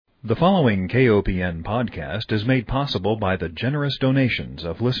The following KOPN podcast is made possible by the generous donations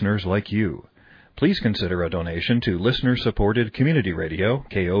of listeners like you. Please consider a donation to listener-supported community radio,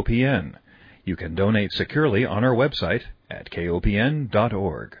 KOPN. You can donate securely on our website at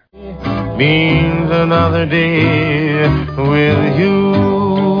kopn.org. Means another day with you.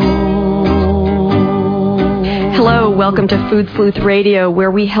 Hello, welcome to Food Sleuth Radio, where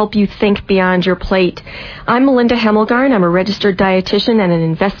we help you think beyond your plate. I'm Melinda Hemmelgarn. I'm a registered dietitian and an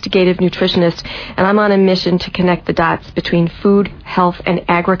investigative nutritionist, and I'm on a mission to connect the dots between food, health, and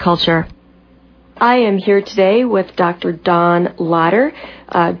agriculture. I am here today with Dr. Don Lotter.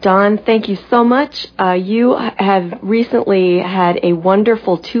 Don, thank you so much. You have recently had a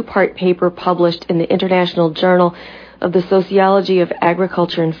wonderful two-part paper published in the International Journal of the Sociology of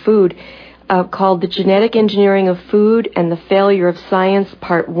Agriculture and Food called The Genetic Engineering of Food and the Failure of Science,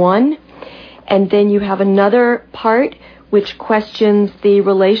 Part 1. And then you have another part which questions the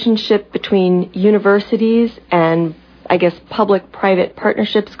relationship between universities and I guess public-private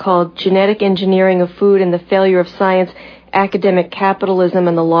partnerships called Genetic Engineering of Food and the Failure of Science, Academic Capitalism,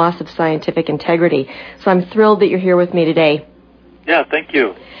 and the Loss of Scientific Integrity. So I'm thrilled that you're here with me today. Yeah, thank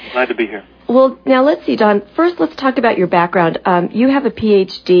you. Glad to be here. Well, now let's see, Don. First, let's talk about your background. You have a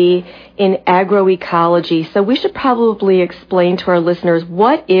PhD in agroecology, so we should probably explain to our listeners,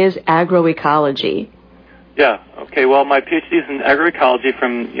 what is agroecology? Yeah, okay. Well, my PhD is in agroecology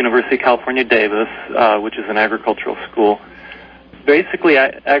from University of California, Davis, which is an agricultural school. Basically,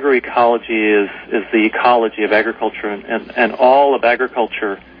 agroecology is the ecology of agriculture, and all of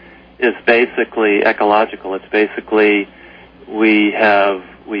agriculture is basically ecological. It's basically we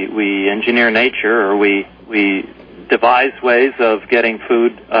engineer nature, or we devise ways of getting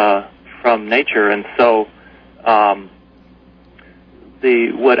food from nature, and so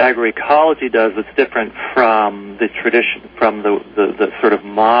what agroecology does that's different from the tradition, from the sort of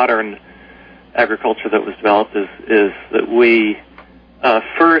modern agriculture that was developed, is that we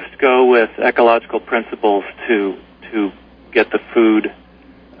first go with ecological principles to get the food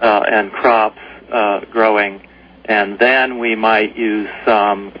and crops growing, and then we might use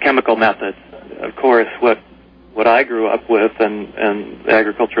some chemical methods. Of course, what I grew up with and the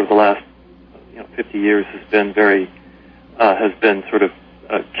agriculture of the last 50 years has been sort of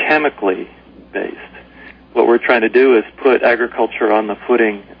chemically based. What we're trying to do is put agriculture on the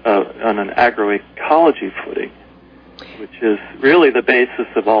footing, on an agroecology footing, which is really the basis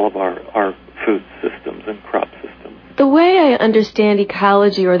of all of our food systems and crop systems. The way I understand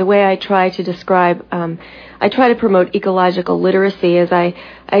ecology, or the way I try to describe, I try to promote ecological literacy, is I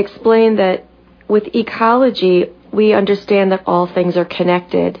explain that with ecology, we understand that all things are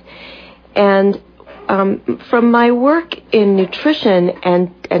connected. And from my work in nutrition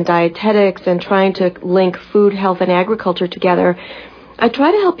and dietetics and trying to link food, health, and agriculture together, I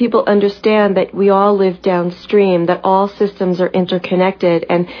try to help people understand that we all live downstream, that all systems are interconnected,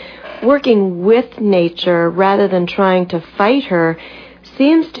 and working with nature rather than trying to fight her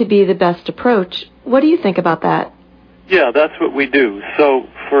seems to be the best approach. What do you think about that? Yeah, that's what we do. So,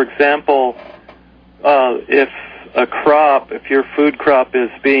 for example, if your food crop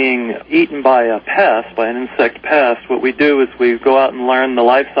is being eaten by a pest, by an insect pest, what we do is we go out and learn the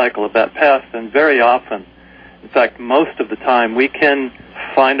life cycle of that pest, and very often, in fact, most of the time, we can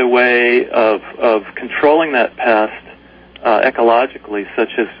find a way of controlling that pest ecologically, such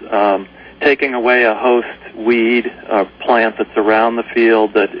as taking away a host weed or plant that's around the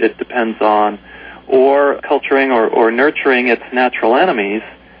field that it depends on, or culturing or nurturing its natural enemies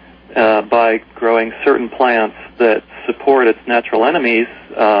by growing certain plants that support its natural enemies,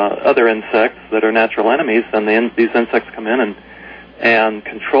 other insects that are natural enemies, and these insects come in and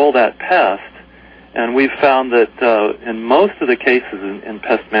control that pest. And we've found that in most of the cases in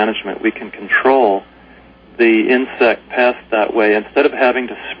pest management, we can control the insect pest that way instead of having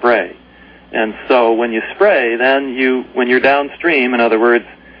to spray. And so when you spray, then when you're downstream, in other words,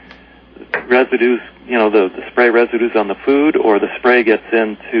 residues, the spray residues on the food, or the spray gets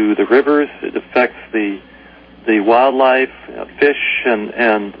into the rivers, it affects the wildlife. Fish and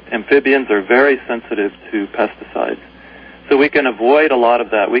amphibians are very sensitive to pesticides. So we can avoid a lot of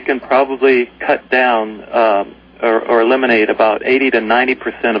that. We can probably cut down or eliminate about 80 to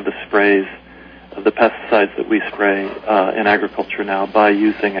 90% of the sprays of the pesticides that we spray in agriculture now by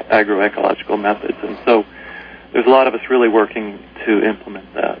using agroecological methods. And so there's a lot of us really working to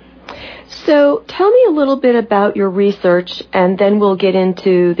implement that. So tell me a little bit about your research, and then we'll get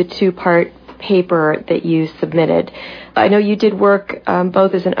into the two-part paper that you submitted. I know you did work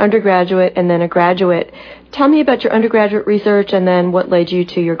both as an undergraduate and then a graduate. Tell me about your undergraduate research and then what led you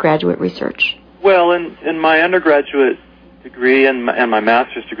to your graduate research. Well, in my undergraduate degree and my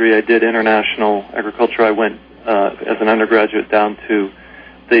master's degree, I did international agriculture. I went as an undergraduate down to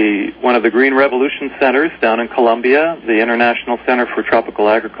one of the Green Revolution Centers down in Colombia, the International Center for Tropical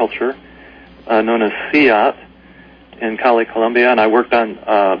Agriculture, known as CIAT, in Cali, Colombia, and I worked on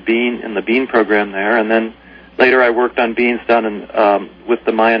in the bean program there, and then later I worked on beans down with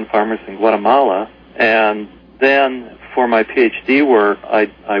the Mayan farmers in Guatemala, and then for my PhD work,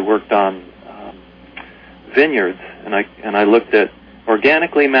 I worked on vineyards, and I looked at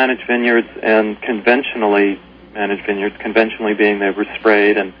organically managed vineyards and conventionally managed vineyards, conventionally being they were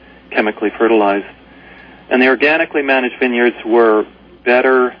sprayed and chemically fertilized. And the organically managed vineyards were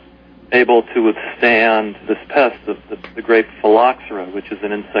better able to withstand this pest, the grape phylloxera, which is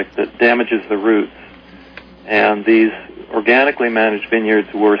an insect that damages the roots. And these organically managed vineyards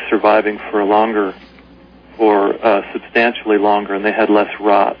were surviving for substantially longer, and they had less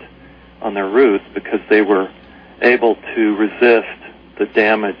rot on their roots because they were able to resist the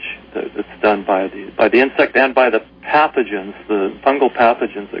damage that's done by the insect and by the pathogens, the fungal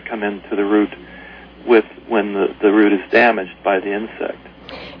pathogens that come into the root when the root is damaged by the insect.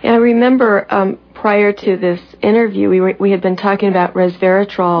 And I remember prior to this interview, we had been talking about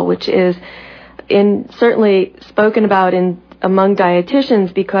resveratrol, which is certainly spoken about among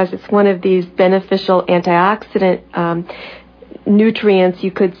dietitians because it's one of these beneficial antioxidant nutrients,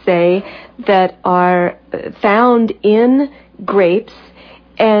 you could say, that are found in grapes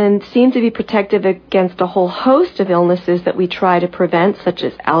and seem to be protective against a whole host of illnesses that we try to prevent, such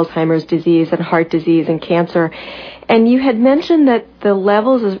as Alzheimer's disease and heart disease and cancer. And you had mentioned that the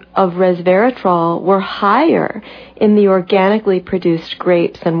levels of resveratrol were higher in the organically produced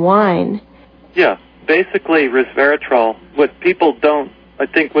grapes and wine. Yeah, basically resveratrol, what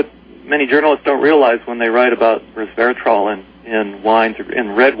many journalists don't realize when they write about resveratrol in wines,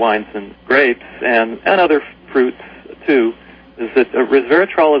 in red wines and grapes and other fruits too, is that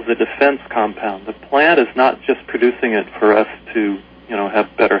resveratrol is a defense compound. The plant is not just producing it for us to,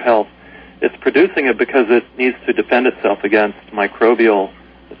 have better health. It's producing it because it needs to defend itself against microbial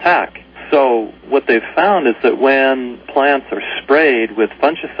attack. So what they've found is that when plants are sprayed with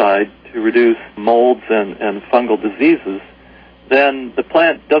fungicide to reduce molds and fungal diseases, then the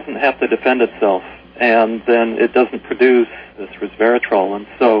plant doesn't have to defend itself, and then it doesn't produce this resveratrol. And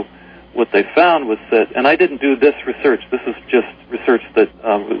so what they found was that, and I didn't do this research, this is just research that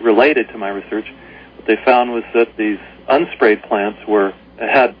related to my research, what they found was that these unsprayed plants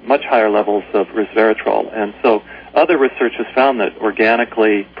had much higher levels of resveratrol. And so other research has found that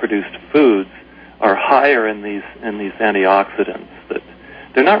organically produced foods are higher in these antioxidants. That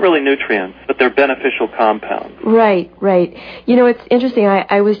they're not really nutrients, but they're beneficial compounds. Right. It's interesting.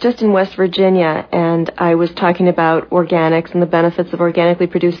 I was just in West Virginia, and I was talking about organics and the benefits of organically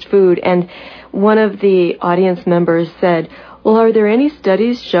produced food, and one of the audience members said, well, are there any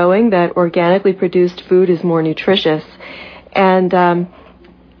studies showing that organically produced food is more nutritious? And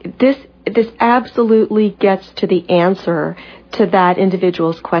this absolutely gets to the answer to that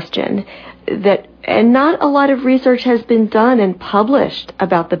individual's question. And not a lot of research has been done and published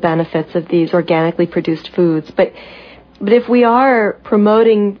about the benefits of these organically produced foods. But if we are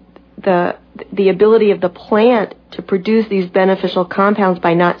promoting the ability of the plant to produce these beneficial compounds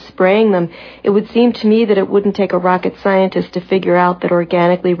by not spraying them, it would seem to me that it wouldn't take a rocket scientist to figure out that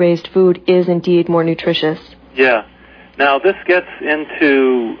organically raised food is indeed more nutritious. Yeah. Now, this gets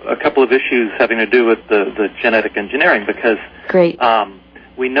into a couple of issues having to do with the genetic engineering because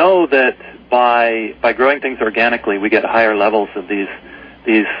we know that by growing things organically, we get higher levels of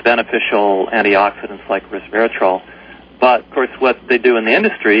these beneficial antioxidants like resveratrol. But, of course, what they do in the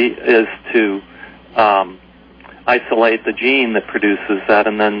industry is to isolate the gene that produces that,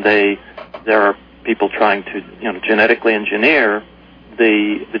 and then there are people trying to genetically engineer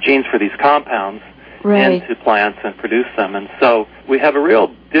the genes for these compounds into plants and produce them. And so we have a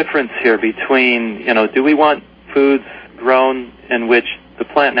real difference here between, do we want foods grown in which the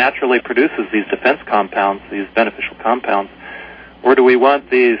plant naturally produces these defense compounds, these beneficial compounds, or do we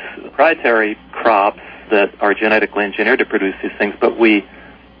want these proprietary crops that are genetically engineered to produce these things? But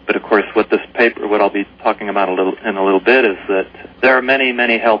of course, what I'll be talking about in a little bit is that there are many,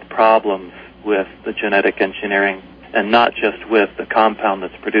 many health problems with the genetic engineering, and not just with the compound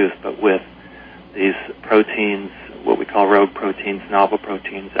that's produced, but with these proteins, what we call rogue proteins, novel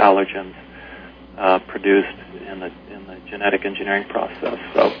proteins, allergens, produced in the genetic engineering process.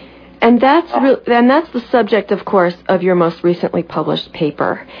 So, and that's the subject, of course, of your most recently published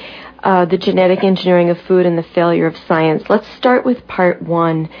paper, the genetic engineering of food and the failure of science. Let's start with part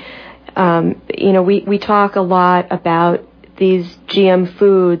one. We talk a lot about these GM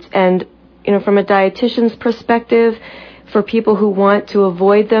foods, and from a dietitian's perspective, for people who want to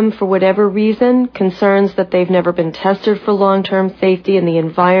avoid them for whatever reason, concerns that they've never been tested for long-term safety in the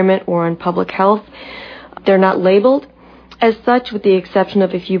environment or on public health. They're not labeled as such, with the exception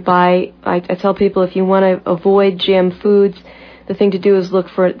of if you buy, I tell people if you want to avoid GM foods, the thing to do is look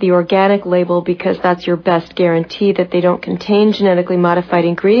for the organic label, because that's your best guarantee that they don't contain genetically modified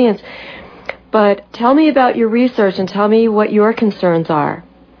ingredients. But tell me about your research and tell me what your concerns are.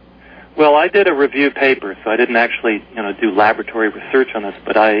 Well, I did a review paper, so I didn't actually, do laboratory research on this,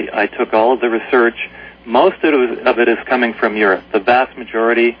 but I took all of the research. Most of it is coming from Europe. The vast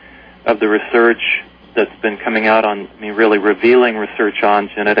majority of the research that's been coming out on, really revealing research on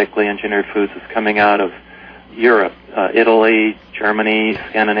genetically engineered foods is coming out of Europe, Italy, Germany,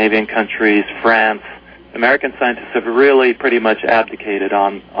 Scandinavian countries, France. American scientists have really pretty much abdicated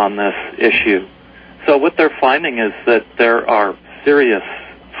on this issue. So what they're finding is that there are serious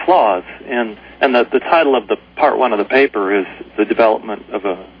flaws in, and the title of the part one of the paper is the development of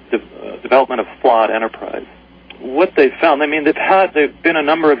flawed enterprise. What they found, there've been a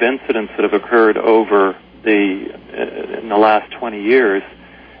number of incidents that have occurred over in the last 20 years,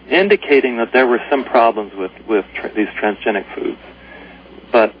 indicating that there were some problems with these transgenic foods.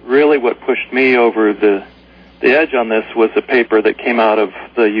 But really what pushed me over the edge on this was a paper that came out of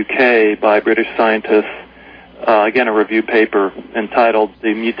the UK by British scientists, again a review paper entitled The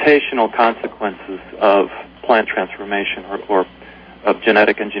Mutational Consequences of Plant Transformation or of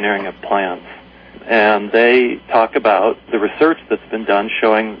Genetic Engineering of Plants. And they talk about the research that's been done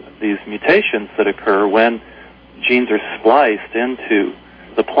showing these mutations that occur when genes are spliced into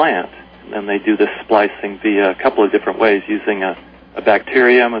the plant. And they do this splicing via a couple of different ways, using a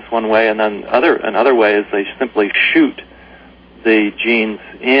bacterium is one way, and then another way is they simply shoot the genes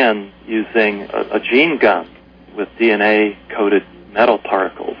in using a gene gun with DNA-coated metal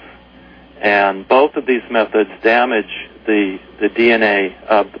particles. And both of these methods damage the DNA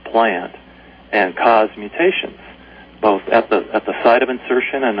of the plant and cause mutations, both at the site of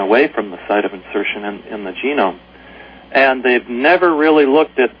insertion and away from the site of insertion in the genome. And they've never really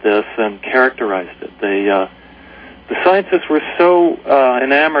looked at this and characterized it. The scientists were so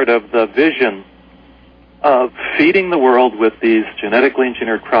enamored of the vision of feeding the world with these genetically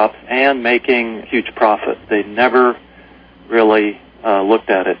engineered crops and making huge profit. They never really looked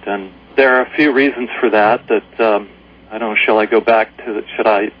at it. And there are a few reasons for that I don't know, should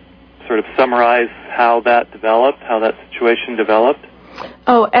I sort of summarize how that situation developed?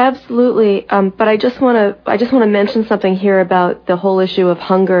 Oh, absolutely. But I just want to mention something here about the whole issue of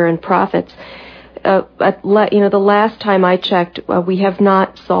hunger and profits. The last time I checked, we have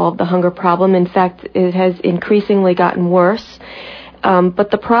not solved the hunger problem. In fact, it has increasingly gotten worse.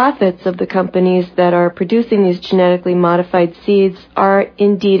 But the profits of the companies that are producing these genetically modified seeds are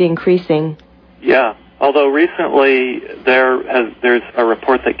indeed increasing. Yeah. Although recently there's a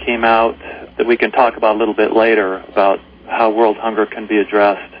report that came out that we can talk about a little bit later about how world hunger can be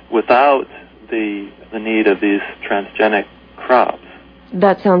addressed without the need of these transgenic crops.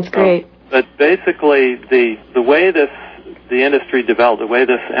 That sounds great. But basically, the way the industry developed, the way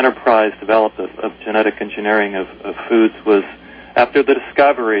this enterprise developed of genetic engineering of foods was after the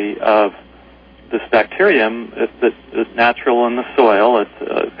discovery of this bacterium that's natural in the soil.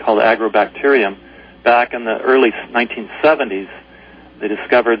 It's called agrobacterium. Back in the early 1970s, they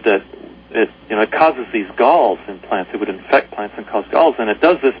discovered that it causes these galls in plants. It would infect plants and cause galls, and it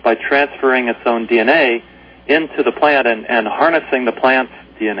does this by transferring its own DNA into the plant and harnessing the plant's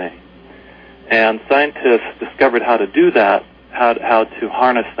DNA. And scientists discovered how to do that, how to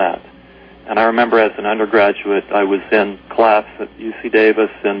harness that. And I remember as an undergraduate, I was in class at UC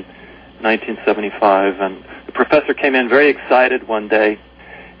Davis in 1975, and the professor came in very excited one day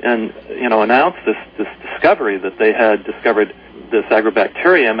and announced this discovery that they had discovered this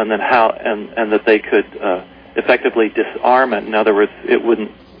agrobacterium, and then and that they could effectively disarm it. In other words, it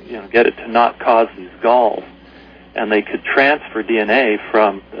wouldn't get it to not cause these galls, and they could transfer DNA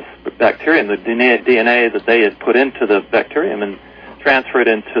from this bacterium, the DNA that they had put into the bacterium, and transfer it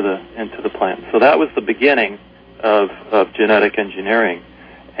into the plant. So that was the beginning of genetic engineering.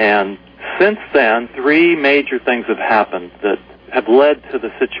 And since then, three major things have happened that have led to the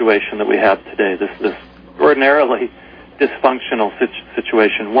situation that we have today, this ordinarily dysfunctional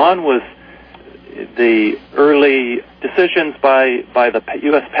situation. One was the early decisions by the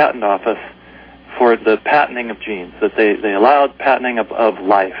U.S. Patent Office for the patenting of genes, that they allowed patenting of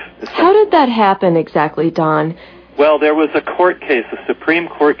life. How did that happen exactly, Don? Well, there was a court case, a Supreme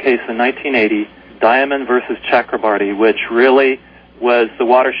Court case in 1980, Diamond versus Chakrabarty, which really was the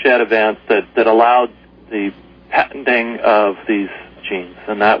watershed event that allowed the patenting of these genes,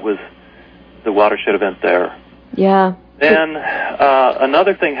 and that was the watershed event there. Yeah. then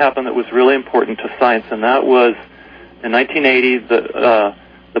another thing happened that was really important to science, and that was in 1980, the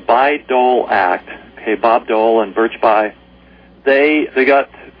Bayh-Dole Act. Okay, Bob Dole and Birch Bayh, they got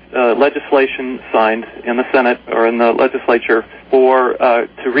legislation signed in the Senate or in the legislature for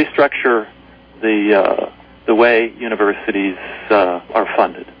to restructure the way universities are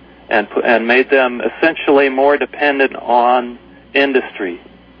funded, and made them essentially more dependent on industry.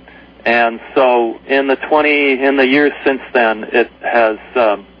 And so in the years since then, this has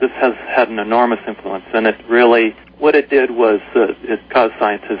had an enormous influence, and what it did was it caused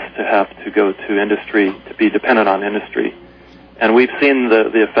scientists to have to go to industry, to be dependent on industry. And we've seen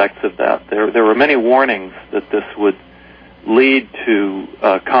the effects of that. There were many warnings that this would lead to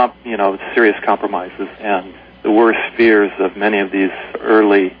serious compromises, and the worst fears of many of these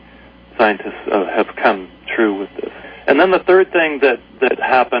early scientists have come true with this. And then the third thing that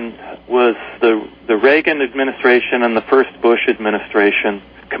happened was the Reagan administration and the first Bush administration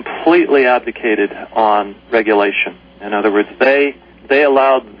completely abdicated on regulation. In other words, they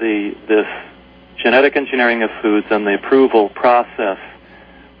allowed this genetic engineering of foods and the approval process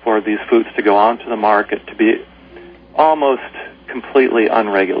for these foods to go onto the market to be almost completely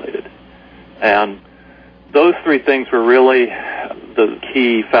unregulated. And those three things were really the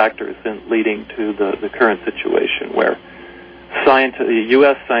key factors in leading to the current situation where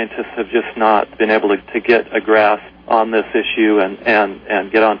U.S. scientists have just not been able to get a grasp on this issue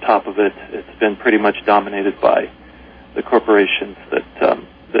and get on top of it. It's been pretty much dominated by the corporations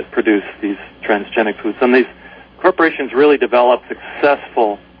that produce these transgenic foods. And these corporations really developed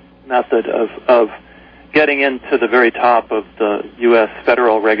successful method of getting into the very top of the U.S.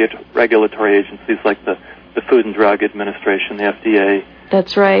 federal regulatory agencies like the Food and Drug Administration, the FDA.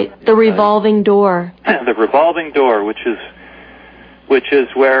 That's right. The revolving door. The revolving door, which is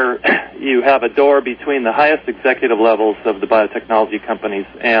where you have a door between the highest executive levels of the biotechnology companies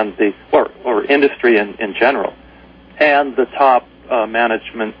and or industry in general, and the top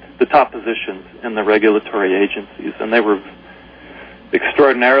management, the top positions in the regulatory agencies, and they were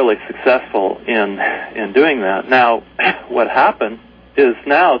extraordinarily successful in doing that. Now, what happened is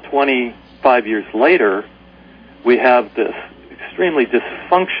now, 25 years later, we have this extremely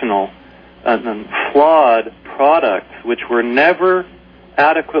dysfunctional and flawed products which were never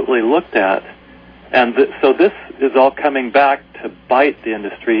adequately looked at, and so this is all coming back to bite the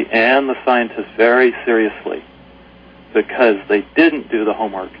industry and the scientists very seriously because they didn't do the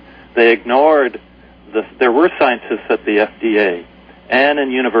homework. They ignored there were scientists at the FDA and in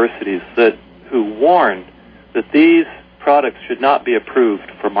universities who warned that these products should not be approved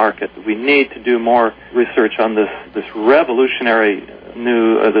for market. We need to do more research on this revolutionary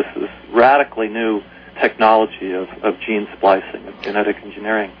new, this radically new technology of gene splicing, of genetic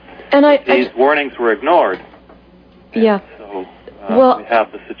engineering. And these warnings were ignored. Yeah. So we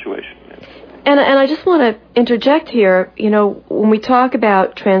have the situation. And I just want to interject here, when we talk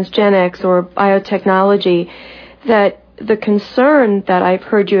about transgenics or biotechnology, that the concern that I've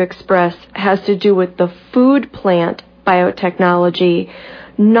heard you express has to do with the food plant biotechnology,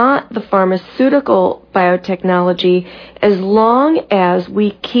 not the pharmaceutical biotechnology, as long as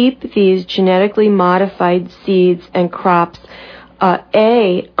we keep these genetically modified seeds and crops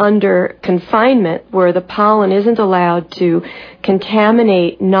under confinement, where the pollen isn't allowed to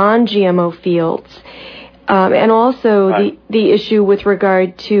contaminate non-GMO fields, and also the issue with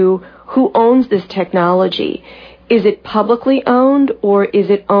regard to who owns this technology. Is it publicly owned, or is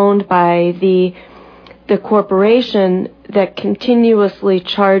it owned by the corporation that continuously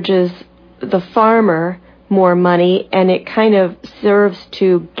charges the farmer more money, and it kind of serves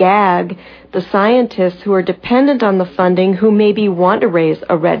to gag the scientists who are dependent on the funding, who maybe want to raise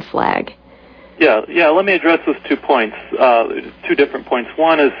a red flag? Yeah. Let me address those 2 points, 2 different points.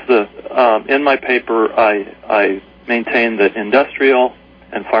 One is in my paper, I maintain that industrial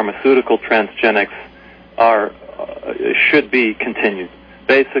and pharmaceutical transgenics should be continued,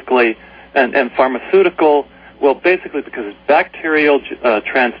 basically, and pharmaceutical. Well, basically because bacterial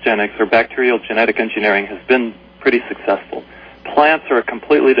transgenics or bacterial genetic engineering has been pretty successful. Plants are a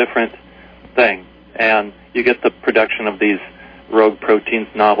completely different thing, and you get the production of these rogue proteins,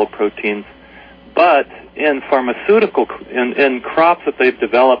 novel proteins. But in pharmaceutical, in crops that they've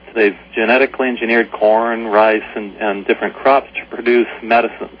developed, they've genetically engineered corn, rice, and different crops to produce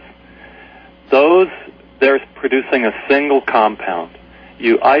medicines. They're producing a single compound.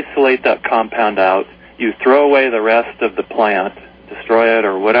 You isolate that compound out, you throw away the rest of the plant, destroy it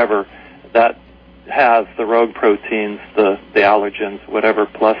or whatever, that has the rogue proteins, the allergens, whatever,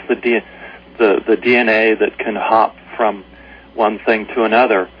 plus the DNA that can hop from one thing to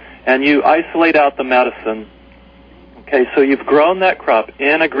another. And you isolate out the medicine, Okay, so you've grown that crop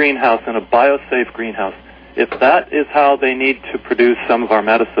in a greenhouse, in a biosafe greenhouse. If that is how they need to produce some of our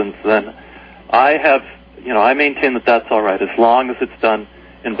medicines, then I maintain that that's all right, as long as it's done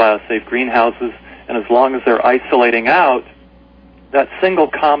in biosafe greenhouses, and as long as they're isolating out that single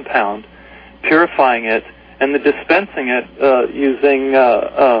compound, purifying it, and the dispensing it using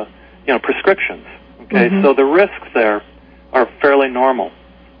prescriptions. Okay, so the risks there are fairly normal.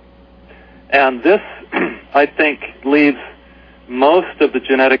 And this, I think, leaves most of the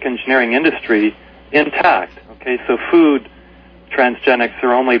genetic engineering industry intact. Okay, so food transgenics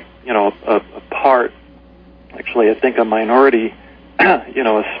are only, a part, actually, I think a minority,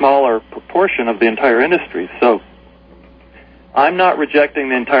 a smaller proportion of the entire industry. So I'm not rejecting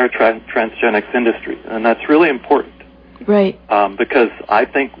the entire transgenics industry, and that's really important. Right. Because I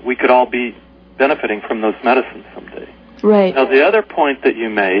think we could all be benefiting from those medicines someday. Right. Now, the other point that you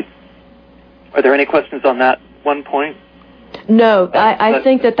made, are there any questions on that one point? No, I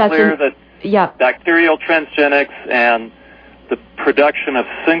think that's clear that bacterial transgenics and the production of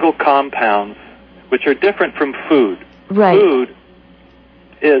single compounds, which are different from food. Right. Food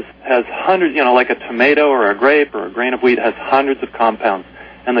has hundreds, like a tomato or a grape or a grain of wheat has hundreds of compounds,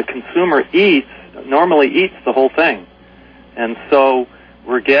 and the consumer normally eats the whole thing. And so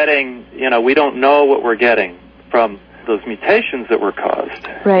we're getting, we don't know what we're getting from those mutations that were caused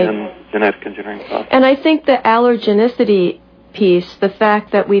in genetic engineering process. And I think the allergenicity piece, the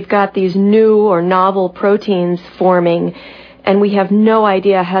fact that we've got these new or novel proteins forming, and we have no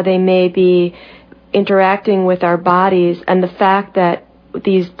idea how they may be interacting with our bodies, and the fact that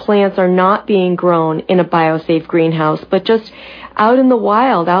these plants are not being grown in a biosafe greenhouse, but just out in the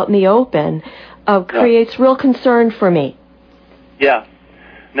wild, out in the open, creates real concern for me. Yeah.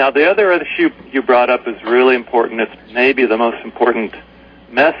 Now, the other issue you brought up is really important. It's maybe the most important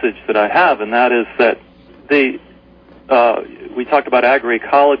message that I have, and that is that we talked about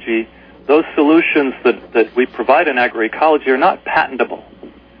agroecology. Those solutions that we provide in agroecology are not patentable.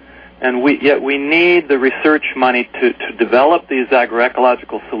 And yet we need the research money to develop these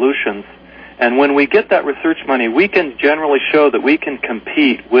agroecological solutions. And when we get that research money, we can generally show that we can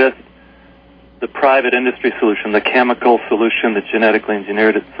compete with the private industry solution, the chemical solution, the genetically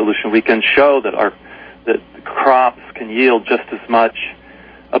engineered solution. We can show that that crops can yield just as much,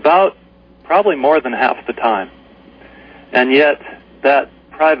 about probably more than half the time. And yet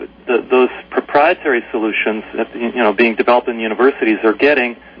those proprietary solutions, being developed in universities, are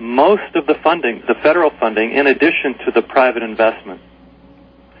getting most of the funding, the federal funding, in addition to the private investment.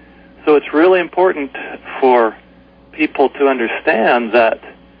 So it's really important for people to understand that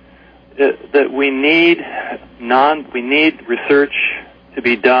we need research to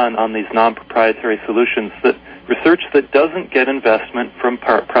be done on these non-proprietary solutions, research that doesn't get investment from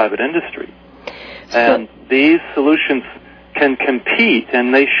private industry. And these solutions can compete,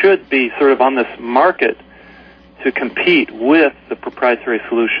 and they should be sort of on this market to compete with the proprietary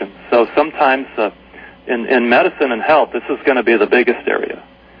solutions. So sometimes in medicine and health, this is going to be the biggest area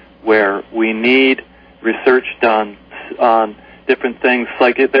where we need research done on different things.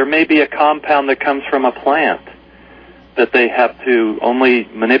 Like there may be a compound that comes from a plant that they have to only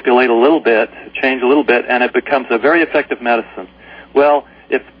manipulate a little bit, change a little bit, and it becomes a very effective medicine. Well,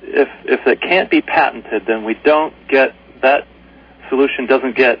 if it can't be patented, then we don't get that solution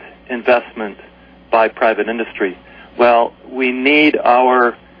doesn't get investment by private industry. Well, we need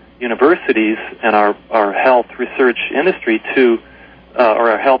our universities and our health research industry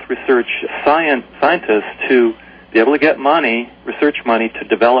or our health research scientists to be able to get research money to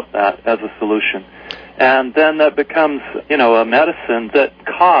develop that as a solution. And then that becomes, a medicine that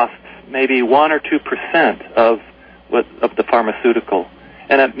costs maybe 1 or 2% of the pharmaceutical.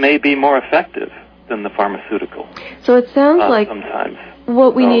 And it may be more effective than the pharmaceutical. So it sounds like sometimes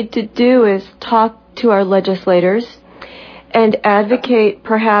what we need to do is talk to our legislators and advocate,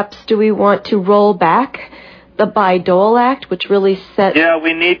 perhaps, do we want to roll back the Bayh-Dole Act, which really set... Yeah,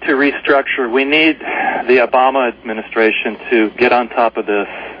 we need to restructure. We need the Obama administration to get on top of this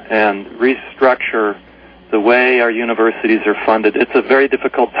and restructure the way our universities are funded. It's a very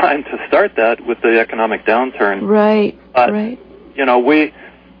difficult time to start that with the economic downturn. Right, but, right.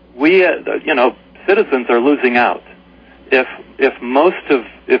 We citizens are losing out. If you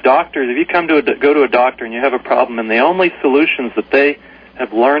go to a doctor and you have a problem, and the only solutions that they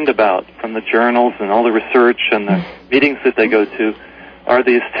have learned about from the journals and all the research and the meetings that they go to are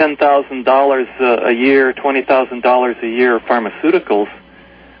these $10,000 a year, $20,000 a year pharmaceuticals,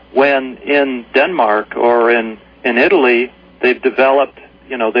 when in Denmark or in Italy they've developed,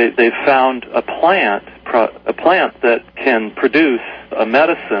 they've found a plant that can produce a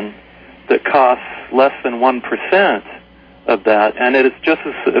medicine that costs less than 1%, of that, and it is just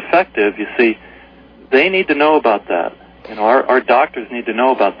as effective. You see, they need to know about that. Our doctors need to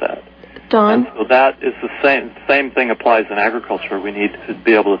know about that. Don? And so that is the same thing applies in agriculture. We need to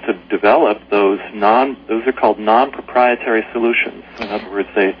be able to develop those are called non-proprietary solutions. In other words,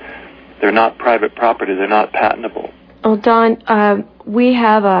 they're not private property. They're not patentable. Oh, Don, we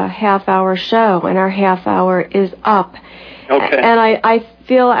have a half-hour show, and our half hour is up. Okay. And I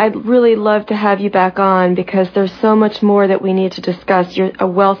feel I'd really love to have you back on because there's so much more that we need to discuss. You're a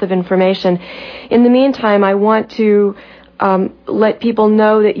wealth of information. In the meantime, I want to let people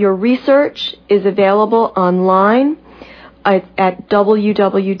know that your research is available online at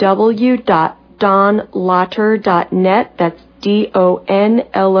www.donlotter.net. That's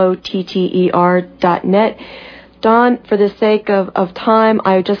DONLOTTER.net. Don, for the sake of time,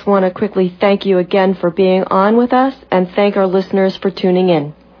 I just want to quickly thank you again for being on with us and thank our listeners for tuning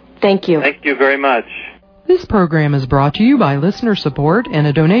in. Thank you. Thank you very much. This program is brought to you by listener support and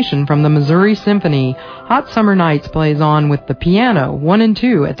a donation from the Missouri Symphony. Hot Summer Nights plays on with the Piano 1 and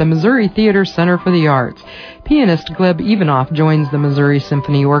 2 at the Missouri Theater Center for the Arts. Pianist Gleb Ivanoff joins the Missouri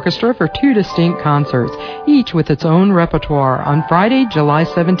Symphony Orchestra for 2 distinct concerts, each with its own repertoire, on Friday, July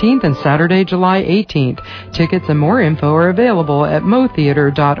 17th and Saturday, July 18th. Tickets and more info are available at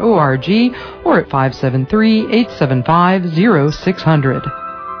motheater.org or at 573-875-0600.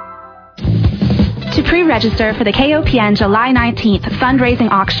 To pre-register for the KOPN July 19th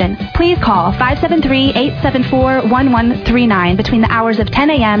fundraising auction, please call 573-874-1139 between the hours of 10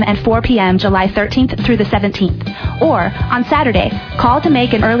 a.m. and 4 p.m. July 13th through the 17th. Or, on Saturday, call to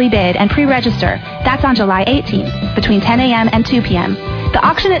make an early bid and pre-register. That's on July 18th, between 10 a.m. and 2 p.m. The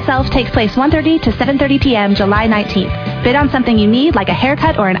auction itself takes place 1:30 to 7:30 p.m. July 19th. Bid on something you need, like a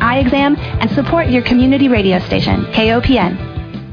haircut or an eye exam, and support your community radio station, KOPN.